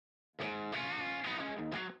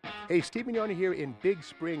Hey, Steve Mignoni here in Big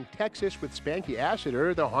Spring, Texas with Spanky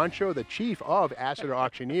Assiter, the honcho, the chief of Assiter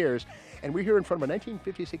Auctioneers. And we're here in front of a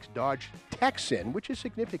 1956 Dodge Texan, which is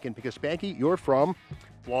significant because, Spanky, you're from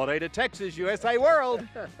Florida, Texas, USA world.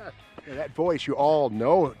 That voice, you all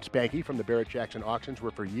know Spanky from the Barrett Jackson auctions,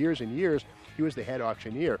 where for years and years he was the head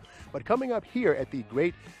auctioneer. But coming up here at the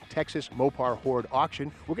great Texas MOPAR Hoard auction,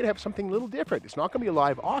 we're going to have something a little different. It's not going to be a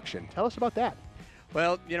live auction. Tell us about that.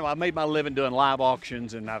 Well, you know, I made my living doing live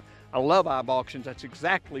auctions, and I love live auctions. That's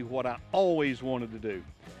exactly what I always wanted to do.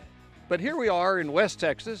 But here we are in West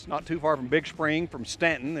Texas, not too far from Big Spring, from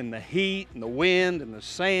Stanton, and the heat and the wind and the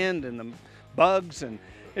sand and the bugs, and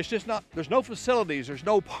it's just not, there's no facilities, there's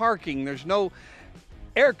no parking, there's no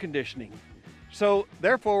air conditioning. So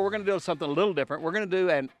therefore, we're going to do something a little different. We're going to do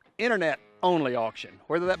an internet-only auction,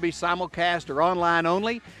 whether that be simulcast or online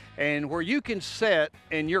only, and where you can sit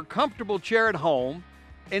in your comfortable chair at home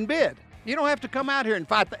and bid. You don't have to come out here and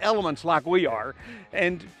fight the elements like we are.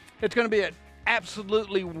 And it's going to be an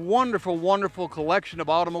absolutely wonderful, wonderful collection of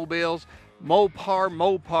automobiles. MOPAR,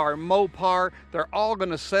 MOPAR, MOPAR. They're all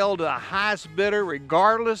going to sell to the highest bidder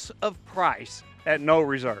regardless of price at no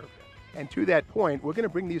reserve. And to that point, we're going to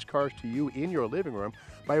bring these cars to you in your living room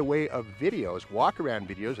by way of videos, walk-around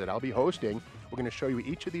videos that I'll be hosting. We're going to show you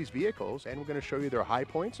each of these vehicles, and we're going to show you their high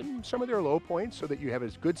points and some of their low points so that you have a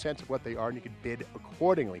good sense of what they are and you can bid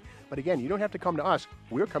accordingly. But again, you don't have to come to us.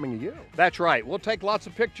 We're coming to you. That's right. We'll take lots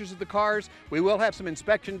of pictures of the cars. We will have some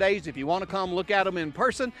inspection days if you want to come look at them in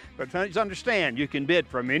person. But please understand, you can bid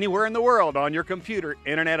from anywhere in the world on your computer,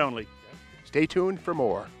 internet only. Stay tuned for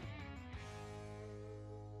more.